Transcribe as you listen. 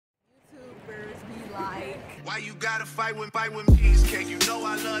Why you gotta fight with cheesecake? You know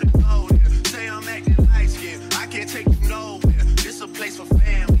I love to go there. Say I'm acting light skin, I can't take you nowhere. This a place for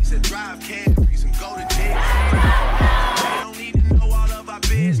families that drive Camrys and go to jail. They don't need to know all of our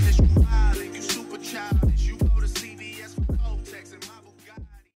business. You wild and you super childish. You go to CVS for Kotex and my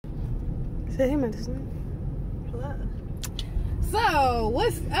Bugatti. Say hey, Madison. Hello. So,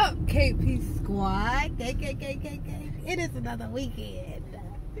 what's up, KP Squad? It is another weekend.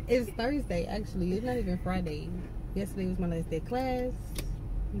 It's Thursday, actually. It's not even Friday. Yesterday was my last day of class.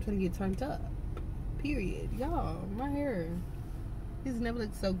 I'm trying to get turned up. Period. Y'all, my hair. This never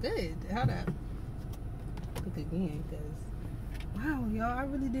looked so good. How'd I look again? Because, wow, y'all, I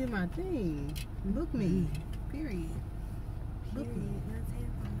really did my thing. Look me. Period. Look me.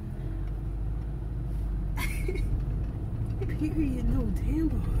 Period, no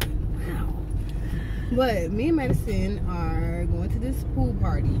tampon. Wow. But me and Madison are going to this pool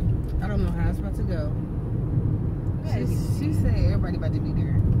party. I don't know how it's about to go. She said everybody about to be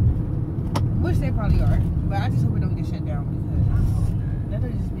there. Which they probably are. But I just hope it don't get shut down because that'll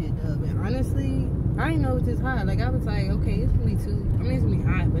just be a dub. And honestly, I didn't know it was this hot. Like I was like, okay, it's gonna be too. I mean, it's gonna be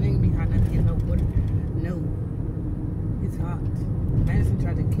hot, but it ain't gonna be hot enough to get no water. No, it's hot. Madison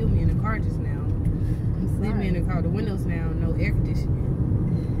tried to kill me in the car just now. Leave me in the car with the windows down, no air conditioning.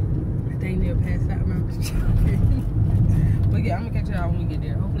 I think they'll pass out. Remember? But yeah, I'm gonna catch y'all when we get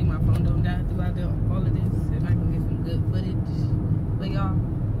there. Hopefully my phone don't die throughout all of this, and I can get some good footage. But y'all,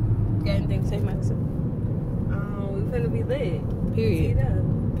 got anything to say, Madison? We finna be lit. Period. T'd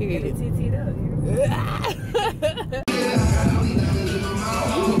up. Period. Get it TT'd up.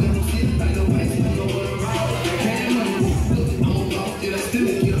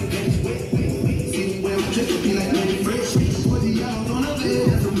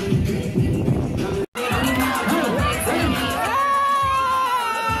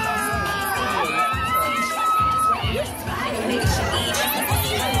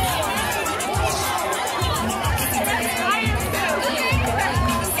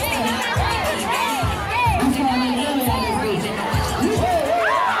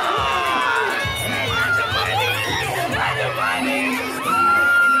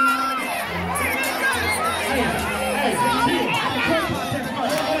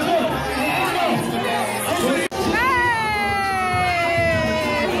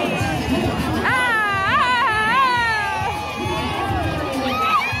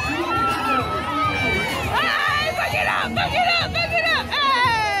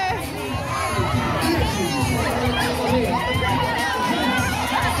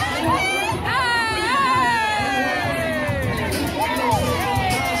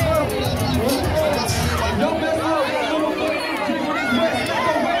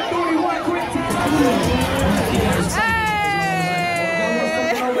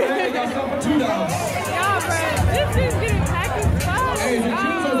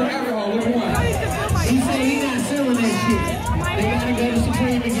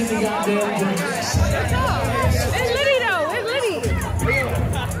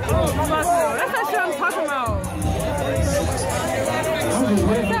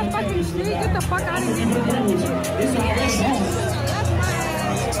 Get the fuck out of here.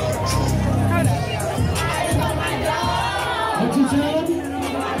 What you tell him?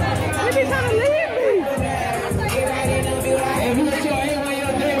 You be trying to leave me. Hey, who let your hair on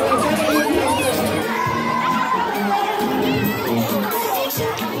your day?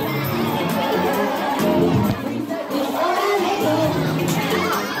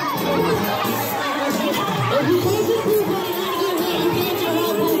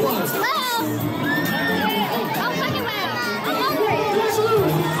 I'm fucking well.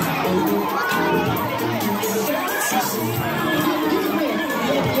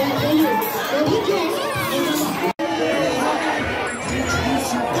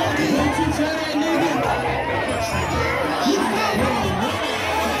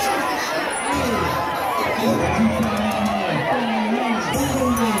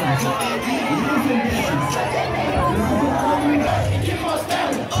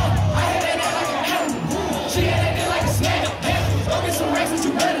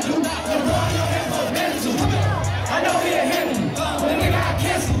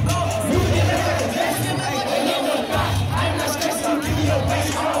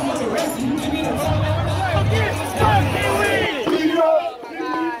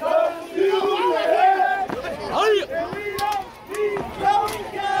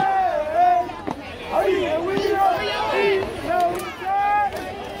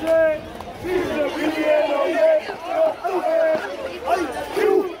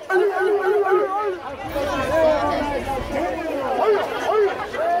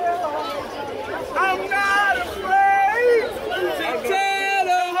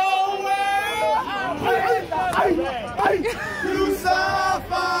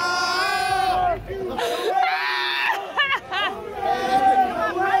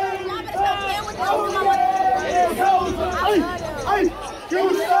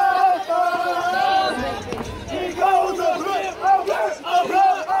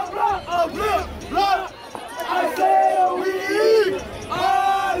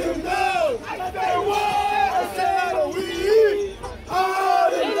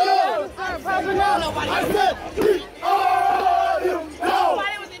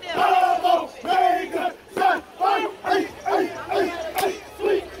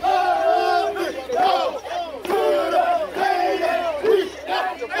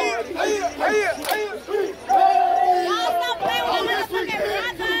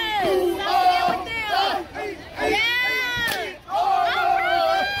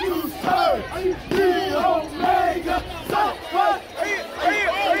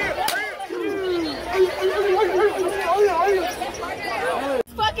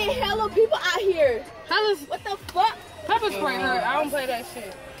 pepper spray hurt. I don't play that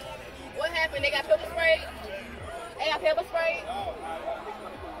shit. What happened? They got pepper spray? They got pepper spray?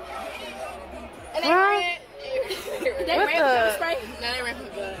 And they ran. They ran for pepper spray? No, they ran for the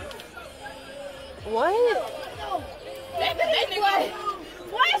gun. What? They what?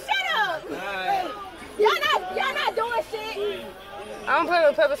 Boy, shut up! Y'all not doing shit. I don't play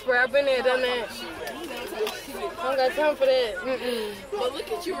with pepper spray. I've been there, done that. I don't got time for that. But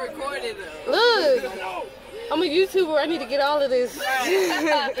look at you recording though. Look, I'm a YouTuber. I need to get all of this. Y'all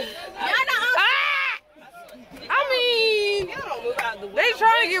not I mean, Y'all don't move out the way. they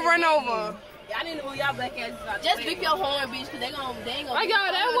trying to get run over. Y'all need to move y'all black asses out. just beep your horn, bitch, cause they ain't gonna. I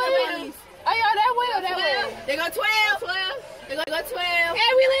got that way. I got that way or that way. They go 12. They go 12.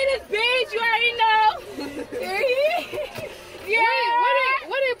 Hey, we leave this bitch. You already know. Yeah.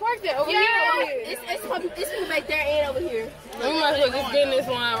 Where they parked at? Over here. Over here. It's people back there and over here. We might as well just get in this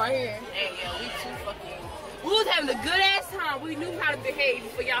line right here. Hey, yo, we too fucking. We was having a good ass time. We knew how to behave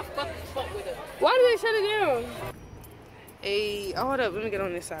before y'all fuck with us. Why did they shut it down? Hey, hold up. Let me get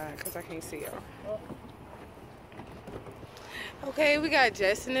on this side because I can't see y'all. Okay, we got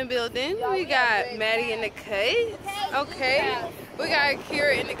Jess in the building. We got Maddie in the cut. Okay. We got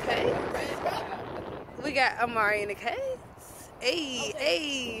Kira in the cut. We got Amari in the cut.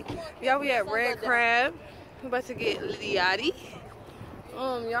 Hey. Y'all, we at Red Crab. We about to get L.D.O.C.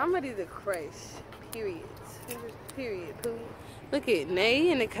 Y'all, I'm ready to crash. Period. Poo. Look at Nay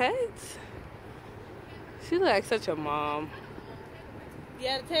in the cut. She look like such a mom.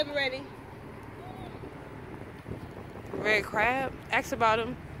 Yeah, the table ready. Red Crab. Ask about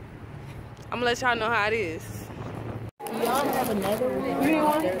him. I'm gonna let y'all know how it is. Y'all have another one.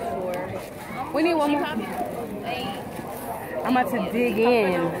 We need one more. I'm about to dig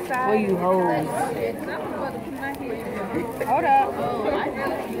in for you hoes. Hold up.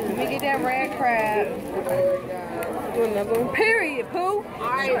 Let me get that red crab. Do another one. Period, poo.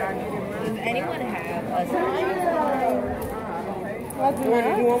 Does anyone have a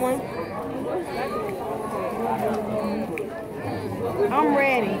You want one? I'm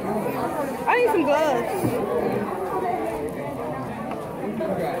ready. I need some gloves.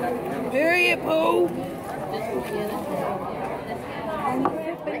 Period, poo.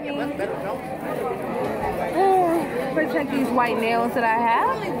 Protect these white nails that I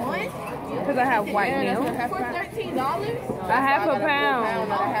have. Because I have white nails. for $13? A half a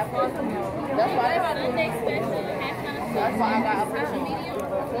pound. That's why I got a medium.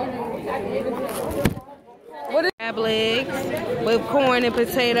 What is crab legs with corn and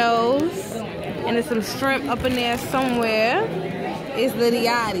potatoes, and there's some shrimp up in there somewhere. It's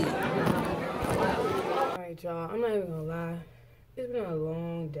L.D.O.C. Alright, y'all, I'm not even gonna lie. It's been a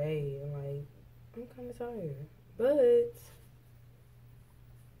long day, and like, I'm kind of tired. But,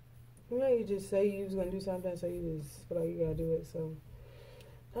 you know, you just say you was gonna do something, so you just feel like you gotta do it, so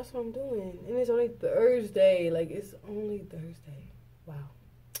that's what I'm doing. And it's only Thursday. Like, it's only Thursday. Wow.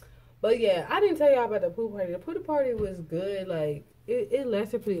 But yeah, I didn't tell y'all about the pool party. The pool party was good. Like, it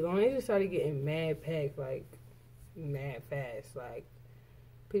lasted pretty long. It just started getting mad packed, like, mad fast. Like,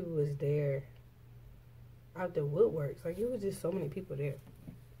 people was there out the woodworks. Like, it was just so many people there.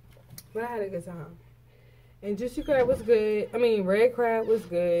 But I had a good time. And Juicy Crab was good. I mean, Red Crab was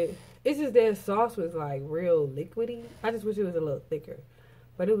good. It's just that sauce was, like, real liquidy. I just wish it was a little thicker.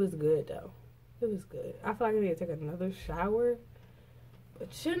 But it was good, though. It was good. I feel like I need to take another shower.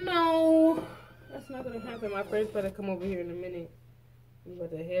 But you know, that's not going to happen. My friends better come over here in a minute. We're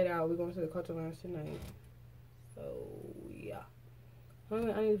about to head out. We're going to the Culture Lounge tonight. So, yeah. I need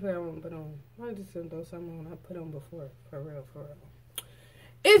to figure out what I'm put on. I just gonna throw something on I put on before. For real.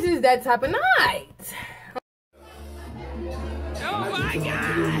 It's just that type of night. Oh my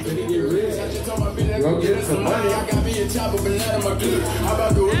God. Go get some money. I got me a chopper, but not in my clip. How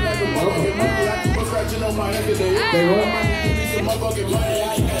about the like a motherfucking money? I keep on scratching on my head today. They want me to give me some motherfucking money.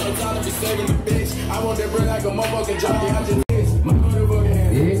 I ain't got no time to be saving the bitch. I want that bread like a motherfucking jockey. I just my motherfucking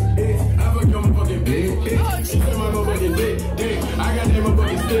hands. I fuck your motherfucking bitch. She said my motherfucking dick. I got that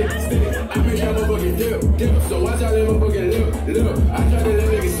motherfucking stick. I make that motherfucking dip. So watch out that motherfucking lip. I try to let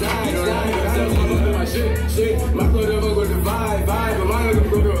niggas slide. I tell motherfucking my shit. My brother fuck with the vibe. But my nigga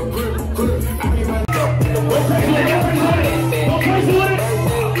go to a grip. I keep my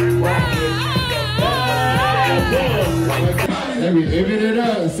Every it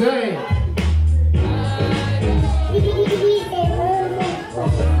up, say.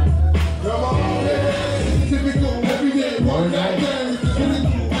 One night.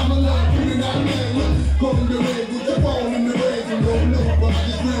 I'm alive, put it out, man. Look, come to the red with your phone in the red. You don't know, but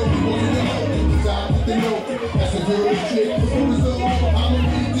it's real. You want to know. Stop what they know. That's a good shit. I'm gonna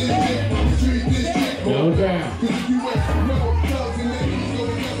read this shit. I'm gonna treat this shit. Go down.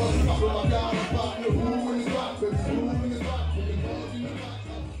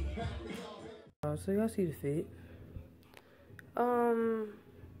 y'all see the fit? I'm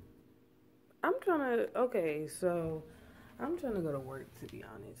trying to go to work, to be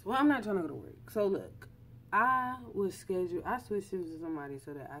honest. Well, I'm not trying to go to work. So, look, I switched shifts with somebody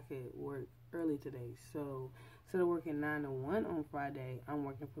so that I could work early today. So, instead of working 9 to 1 on Friday, I'm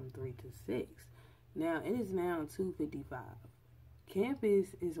working from 3 to 6. Now, it is now 2:55.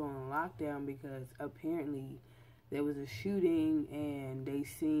 Campus is on lockdown because apparently there was a shooting and they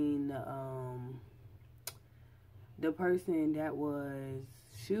seen the person that was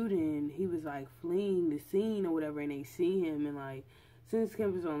shooting, he was like fleeing the scene or whatever, and they see him, and like since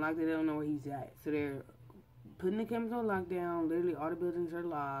campus is on lockdown, they don't know where he's at, so they're putting the campus on lockdown. Literally all the buildings are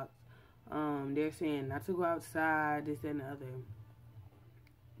locked. They're saying not to go outside, this and the other,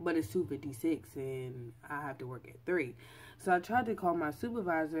 but it's 2:56 and I have to work at 3. So I tried to call my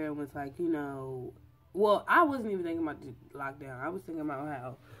supervisor and was like, you know, well, I wasn't even thinking about the lockdown. I was thinking about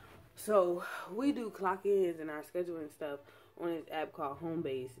how, so we do clock ins and our scheduling stuff on this app called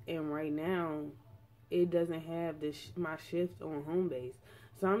Homebase, and right now it doesn't have my shift on Homebase.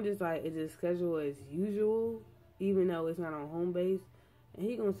 So I'm just like, is it scheduled as usual even though it's not on Homebase? And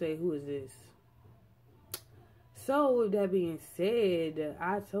he gonna say, who is this? So with that being said,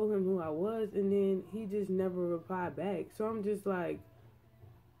 I told him who I was, and then he just never replied back. So I'm just like,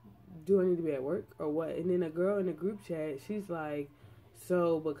 do I need to be at work or what? And then a girl in the group chat, she's like,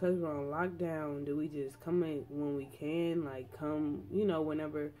 so because we're on lockdown, do we just come in when we can? Like, come, you know,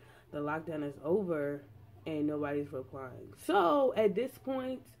 whenever the lockdown is over, and nobody's replying. So at this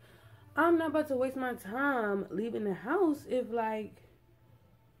point, I'm not about to waste my time leaving the house if, like,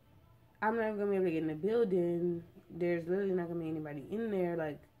 I'm not going to be able to get in the building. There's literally not going to be anybody in there.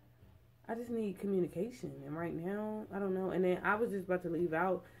 Like, I just need communication. And right now, I don't know. And then I was just about to leave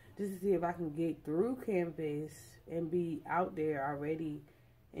out just to see if I can get through campus and be out there already.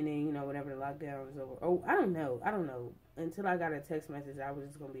 And then, you know, whenever the lockdown is over. Oh, I don't know. Until I got a text message, I was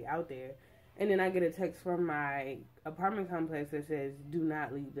just going to be out there. And then I get a text from my apartment complex that says, do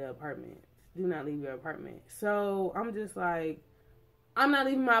not leave the apartment. Do not leave your apartment. So I'm just like, I'm not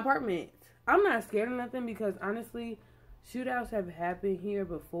leaving my apartment. I'm not scared of nothing because, honestly, shootouts have happened here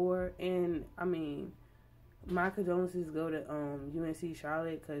before. And, I mean, my condolences go to UNC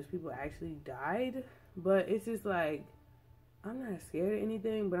Charlotte because people actually died. But it's just like, I'm not scared of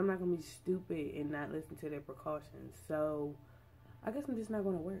anything, but I'm not going to be stupid and not listen to their precautions. So I guess I'm just not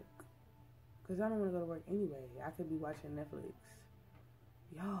going to work because I don't want to go to work anyway. I could be watching Netflix.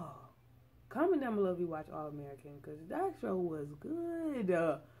 Y'all, comment down below if you watch All American because that show was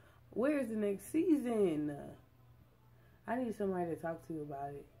good. Where's the next season? I need somebody to talk to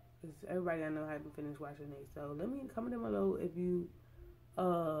about it because everybody I know haven't finished watching it. So let me comment down below if you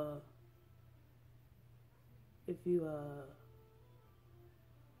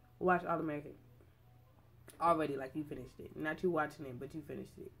watch All American already, like you finished it. Not you watching it, but you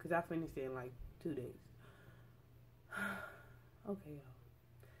finished it. Because I finished it in like 2 days. Okay, y'all.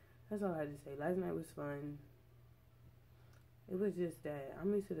 That's all I had to say. Last night was fun. It was just that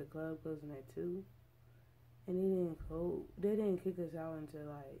I'm used to the club closing at 2. And they didn't kick us out until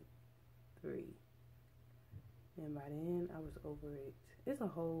like 3. And by then, I was over it. It's a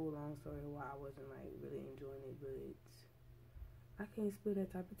whole long story why I wasn't like really enjoying it, but I can't spill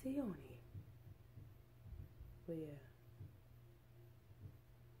that type of tea on here. But yeah.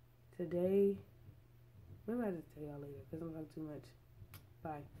 Today, maybe I'll just tell y'all later because I'm talking too much.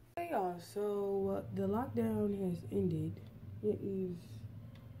 Bye. Hey y'all, so the lockdown has ended. It is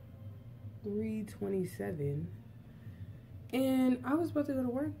 3:27. And I was about to go to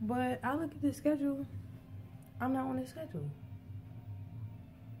work, but I look at the schedule. I'm not on the schedule.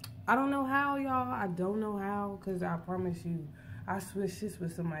 I don't know how, y'all. I don't know how, because I promise you, I switched shifts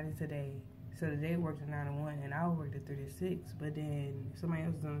with somebody today. So today worked at 9 to 1, and I worked at 3 to 6. But then somebody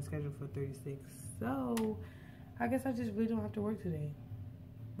else is on the schedule for 3 to 6. So I guess I just really don't have to work today.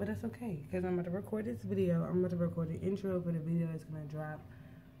 But that's okay, because I'm about to record this video. I'm about to record the intro for the video that's going to drop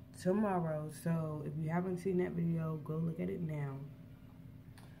tomorrow. So if you haven't seen that video, go look at it now.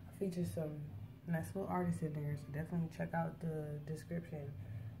 I featured some nice little artists in there, so definitely check out the description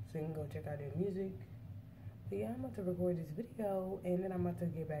so you can go check out their music. But yeah, I'm about to record this video, and then I'm about to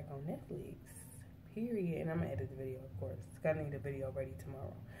get back on Netflix, period. And I'm going to edit the video, of course. It's got to need a video ready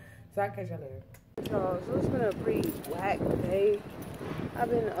tomorrow. So I'll catch y'all later. So it's been a pretty whack day. I've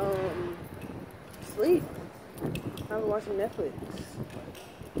been asleep. I've been watching Netflix.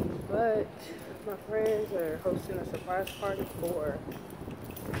 But my friends are hosting a surprise party for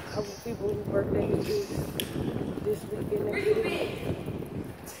a couple people whose birthdays is this weekend.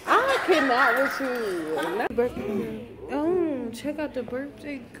 I cannot with you. Not birthday. Oh, check out the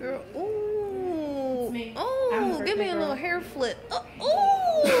birthday girl. Oh, Oh, give me a little hair flip. Oh,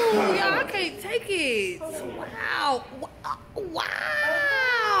 y'all, I can't take it. Wow.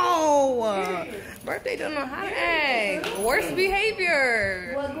 Wow. Birthday don't know how to act. Worst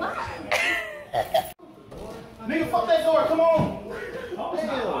behavior. Nigga, fuck that door. Come on.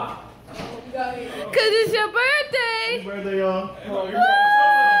 Cause it's your birthday. Happy birthday, y'all.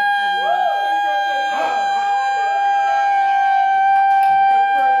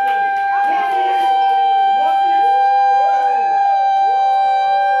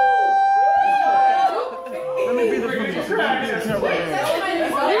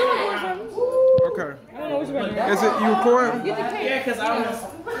 Okay. Is it you recording? Yeah, because I was.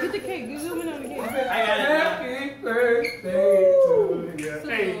 Get the cake. You zoom in on the cake. I got it. Happy birthday to you.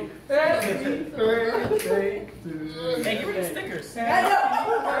 Hey. Happy birthday to you. Hey, give me the stickers. I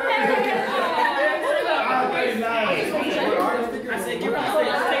said, give me the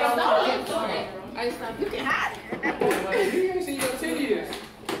stickers. You can hide it. You ain't seen your 10 years.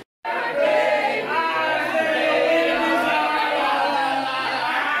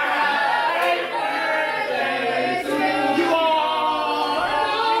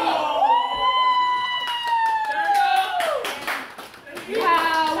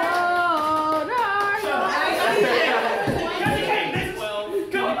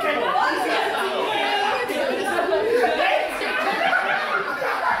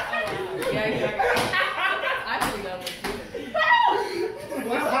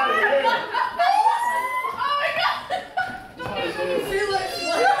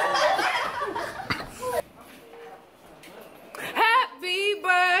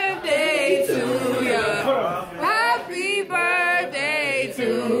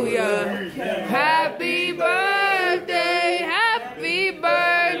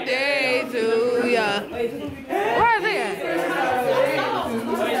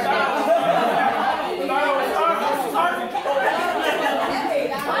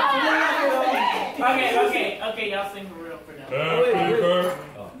 Okay, y'all sing for real for now.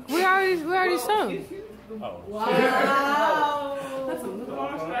 We already sung. Oh. Wow.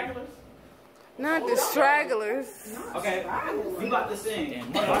 Not the stragglers. Okay, we about to sing.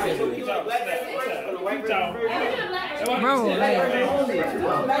 Bro,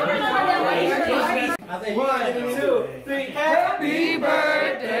 I think 1, 2, 3. Happy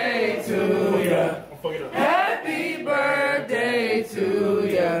birthday to ya. Happy birthday to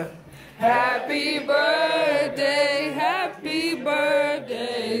ya. Happy birthday, happy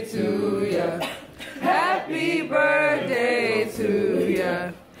birthday to ya. Happy birthday to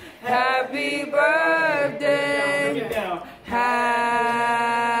ya. Happy birthday. Happy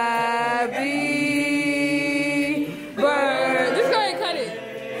birthday. Just go ahead and cut it.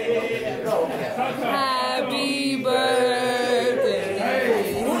 Happy birthday.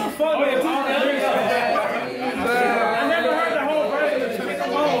 Who the fuck is I never heard the whole birthday.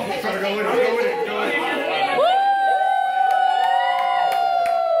 Come on. Try to go with it. Go with it. Go with it.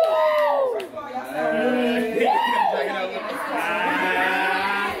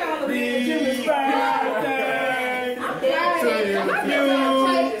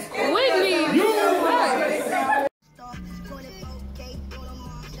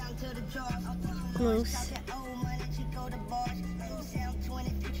 Close.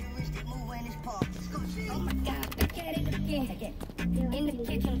 In the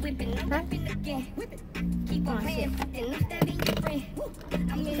kitchen whipping, I'm whipping again. Keep on playing, fucking no stabbing your friend.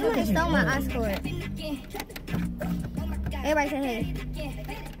 Somebody stole my ice cord. Everybody say hey.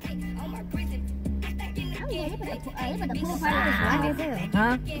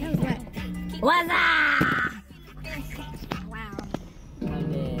 Huh? What's up? Wow.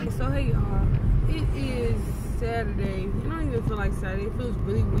 So hey y'all, it is Saturday. It don't even feel like Saturday. It feels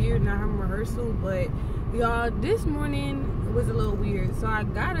really weird not having rehearsal, but y'all, this morning was a little weird. So I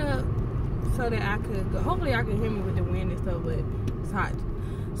got up so that I could go. Hopefully I can hear me with the wind and stuff, but it's hot.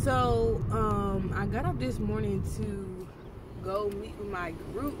 So I got up this morning to go meet with my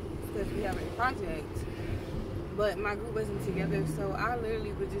group because we have a project, but my group wasn't together, so I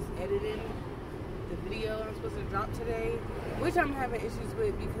literally was just editing the video I'm supposed to drop today, which I'm having issues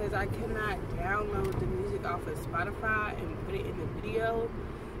with because I cannot download the music off of Spotify and put it in the video.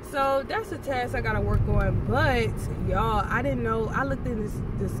 So that's a task I gotta work on. But y'all, I didn't know. I looked in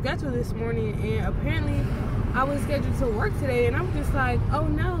the schedule this morning, and apparently I was scheduled to work today, and I'm just like, oh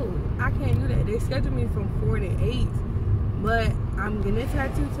no, I can't do that. They scheduled me from 4 to 8, but I'm getting a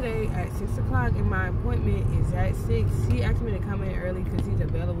tattoo today at 6 o'clock, and my appointment is at 6. He asked me to come in early because he's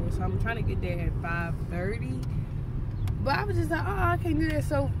available, so I'm trying to get there at 5:30. But I was just like, oh, I can't do that.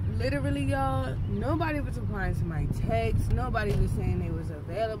 So literally, y'all, nobody was replying to my texts. Nobody was saying they was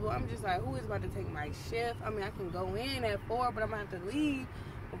available. I'm just like, who is about to take my shift? I mean, I can go in at 4, but I'm going to have to leave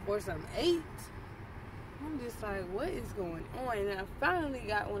before some 8. I'm just like, what is going on? And I finally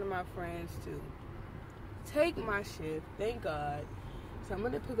got one of my friends to take my shift. Thank God. So I'm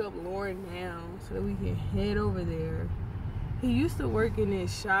going to pick up Lauren now so that we can head over there. He used to work in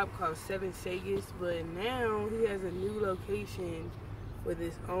this shop called 7 Vegas, but now he has a new location with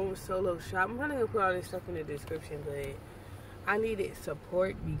his own solo shop. I'm probably going to put all this stuff in the description, but I needed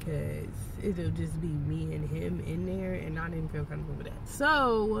support because it'll just be me and him in there, and I didn't feel comfortable with that.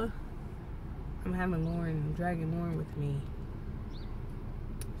 So I'm having Lauren, dragging Lauren with me.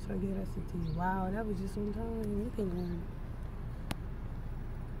 So yeah, that's the tea. Wow, that was just on time. Look at Lauren.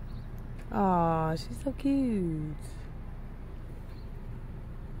 Aw, she's so cute.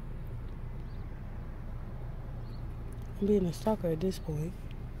 I'm being a stalker at this point.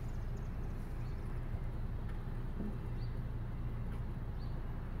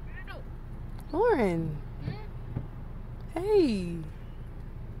 Lauren. Hey.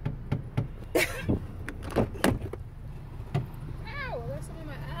 Ow, that's in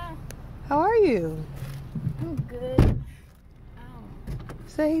my eye. How are you? I'm good. Ow.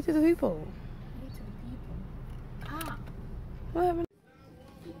 Say hey to the people. Hey to the people. Ah. What happened?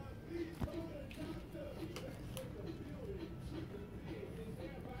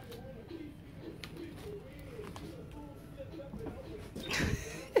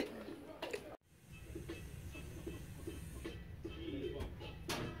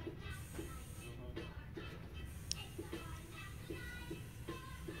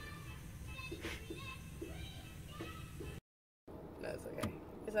 That's okay.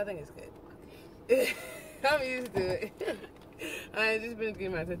 I think it's good. I'm used to it. I just been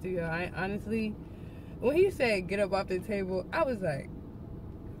getting my tattoo, y'all. I honestly, when he said get up off the table, I was like,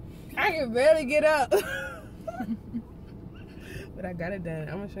 I can barely get up. But I got it done.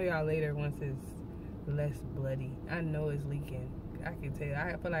 I'm gonna show y'all later once it's less bloody. I know it's leaking. I can tell.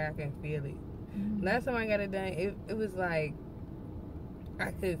 I feel like I can feel it. Last time I got it done, it was like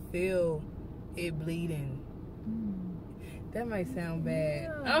I could feel it bleeding. That might sound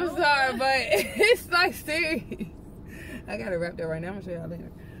bad. I'm sorry, but it's like serious. I gotta wrap that right now. I'm gonna show y'all later.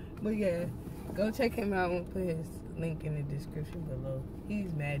 But yeah, go check him out. I'm gonna put his link in the description below.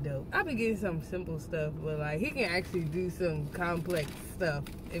 He's mad dope. I've been getting some simple stuff, but like he can actually do some complex stuff.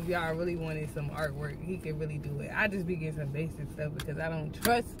 If y'all really wanted some artwork, he can really do it. I just be getting some basic stuff because I don't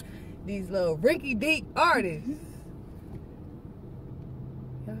trust these little rinky-dink artists.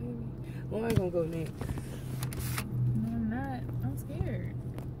 Y'all hear me? Lauren's gonna go next. I'm scared.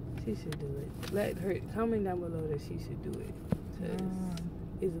 She should do it. Let her comment down below that she should do it.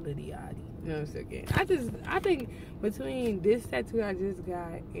 It's L.D.O.C. You know what I'm saying? I think between this tattoo I just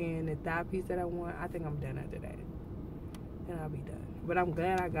got and the thigh piece that I want, I think I'm done after that. And I'll be done. But I'm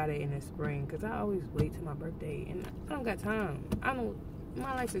glad I got it in the spring because I always wait till my birthday and I don't got time.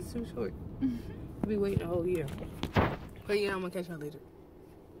 My life is too short. I'll be waiting a whole year. But yeah, I'm gonna catch y'all later.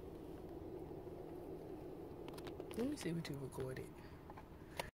 Let me see what you recorded.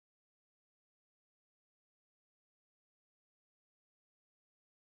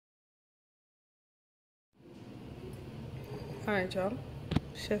 Alright, y'all.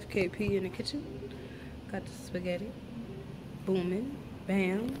 Chef KP in the kitchen. Got the spaghetti. Booming.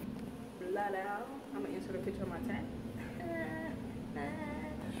 Bam. La la. I'm gonna insert a picture of my tat.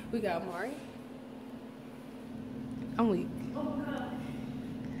 We got Mari. I'm weak.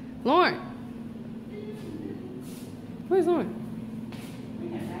 Lauren. Where's Lauren?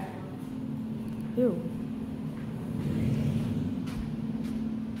 Ew.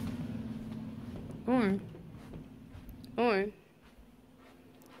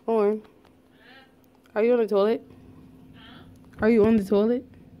 Lauren. Are you on the toilet? Are you on the toilet?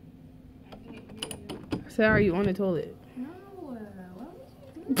 I said, are you on the toilet? No.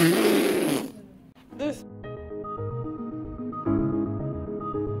 This.